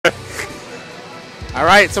All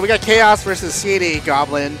right, so we got Chaos versus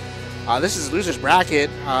C88.Goblin. This is losers bracket.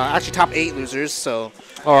 Actually, top 8 losers. So.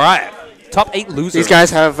 All right, top 8 losers. These guys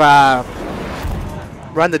have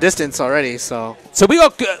run the distance already. So we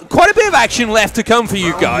got quite a bit of action left to come for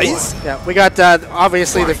you guys. Yeah, we got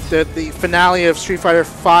obviously the finale of Street Fighter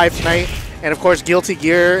V tonight, and of course Guilty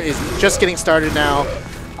Gear is just getting started now.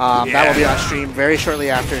 That will be on stream very shortly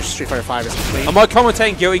after Street Fighter V is complete. Am I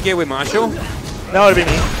commentating Guilty Gear with Marshall? No, it'll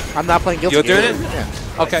be me. I'm not playing Guilty Gear. You're doing it? Yeah.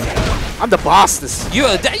 Okay. I'm the boss.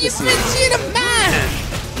 You're the man.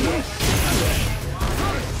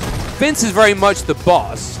 Vince is very much the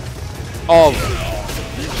boss of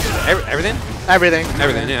everything. Everything.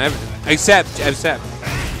 Everything. Yeah. Everything. Except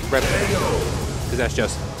Red Bull. Because that's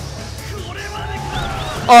just.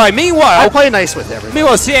 All right. Meanwhile, I play nice with everything.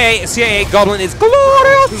 Meanwhile, C88.Goblin is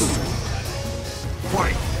glorious.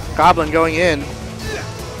 Goblin going in.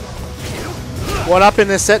 One up in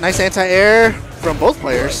this set. Nice anti-air from both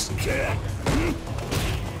players.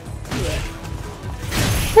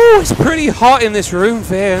 Ooh, it's pretty hot in this room,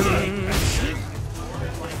 Vince.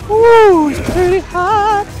 Ooh, it's pretty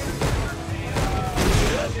hot.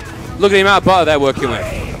 Look at the amount of butter they're working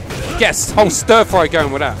with. Guess whole stir fry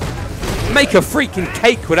going with that. Make a freaking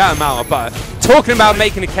cake with that amount of butter. Talking about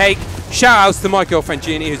making a cake, shout outs to my girlfriend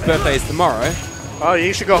Jeannie, whose birthday is tomorrow. Oh,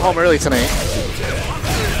 you should go home early tonight.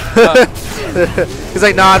 He's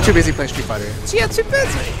like, nah, I'm too busy playing Street Fighter. Yeah, too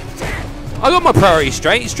busy. I got my priorities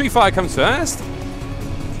straight. Street Fighter comes first.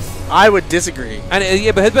 I would disagree. And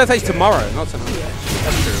yeah, but his birthday's tomorrow, not tonight.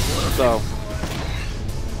 That's true. So,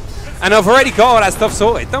 and I've already got all that stuff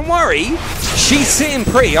sorted. Don't worry. She's sitting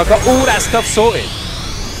pretty. I've got all that stuff sorted.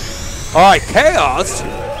 All right, Chaos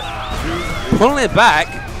pulling it back.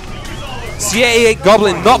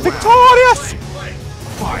 C88.Goblin not victorious.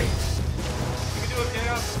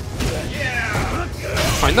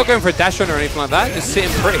 I'm not going for a dash run or anything like that. Just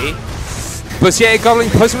sitting pretty. But C88.Goblin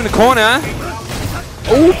puts him in the corner.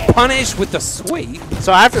 Oh, punish with the sweep.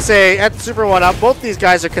 So I have to say, at Super 1-Up, both these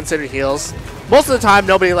guys are considered heels. Most of the time,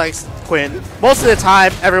 nobody likes Quinn. Most of the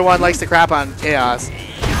time, everyone likes to crap on Chaos. So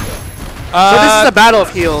this is a battle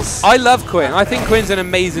of heels. I love Quinn. I think Quinn's an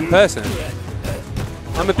amazing person.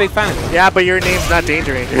 I'm a big fan of him. Yeah, but your name's not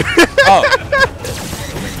Danger Ranger. Oh.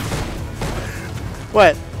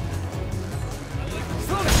 What?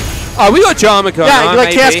 Oh, we got drama going on. Yeah, you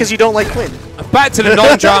like Chaos because you don't like Quinn. Back to the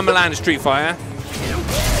non-drama land of Street Fighter.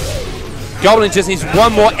 Goblin just needs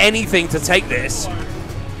one more anything to take this.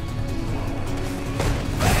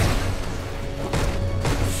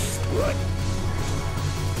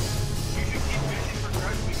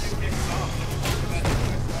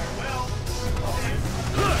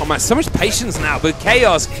 Oh man, so much patience now, but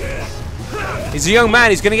Chaos, he's a young man,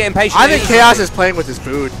 he's going to get impatient. I think Chaos is playing with his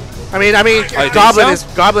food. I mean, Goblin is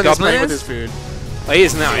playing with his food. Oh, he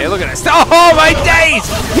is now. Yeah, look at this. Oh my days!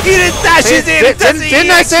 He just dashes in.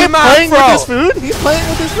 Didn't I say playing with his food? He's playing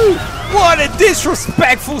with his food. What a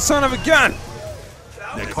disrespectful son of a gun!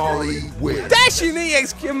 Necali wins. Dashing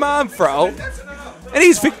EX command throw, and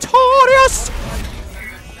he's victorious.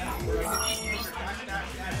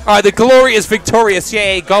 All right, the glorious victorious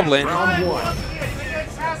C88.Goblin. Round 1.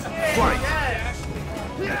 Fight.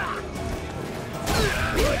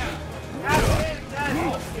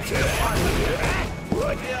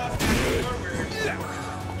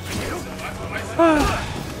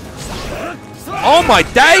 Oh my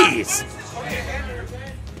days!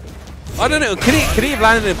 I don't know. Could he have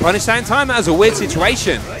landed in punish that time? That was a weird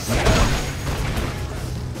situation.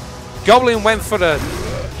 Goblin went for the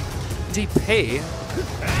DP.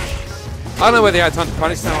 I don't know whether he had time to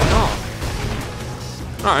punish that or not.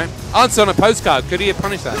 All right. Answer on a postcard. Could he have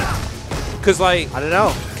punished that? Because like I don't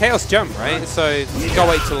know. Chaos jump, right? So you gotta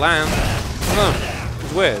wait to land. I don't know.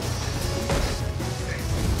 It's weird.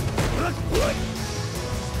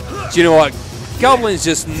 Do you know what? Goblin's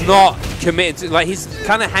just not committed to, like, he's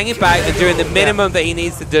kind of hanging back and doing the minimum that he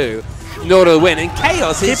needs to do in order to win. And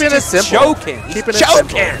Chaos is just choking. He's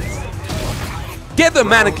choking. Give the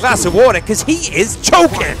man a glass of water because he is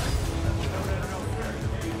choking.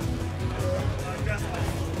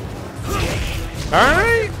 All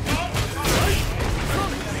right.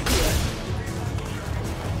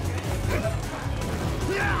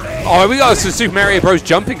 Oh, we got some Super Mario Bros.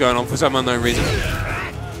 Jumping going on for some unknown reason.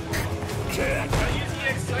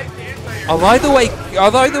 I like the way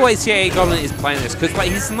C88.Goblin is playing this because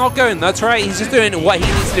like he's not going nuts, right? He's just doing what he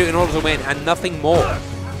needs to do in order to win and nothing more. I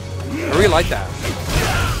really like that.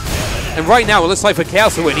 And right now, it looks like for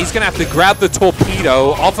Chaos to win, he's going to have to grab the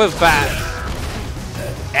torpedo off of that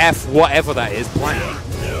F, whatever that is, playing.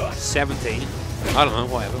 17. I don't know,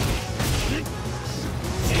 whatever.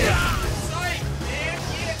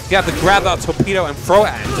 You have to grab that torpedo and throw it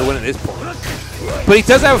at him to win at this point. But he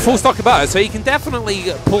does have a full stock of butter, so he can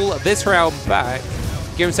definitely pull this round back,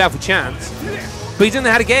 give himself a chance. But he doesn't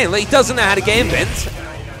know how to game. Like, he doesn't know how to game, Vince.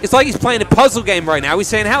 It's like he's playing a puzzle game right now. He's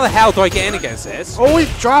saying, how the hell do I get in against this? Oh, he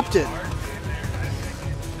dropped it.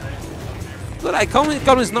 Look at that.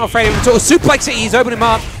 Goblin's not afraid of him at all. Suplex it. He's opening him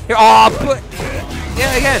up. Oh, but...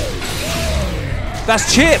 Yeah, again.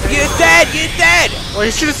 That's Chip. You're dead. You're dead. Well,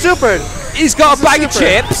 he should have supered. He's got a bag of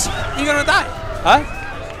chips. You're going to die.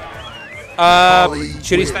 Huh?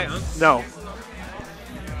 Should he stay on? No.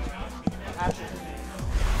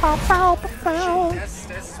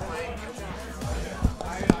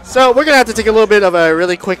 So we're going to have to take a little bit of a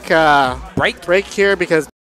really quick break here because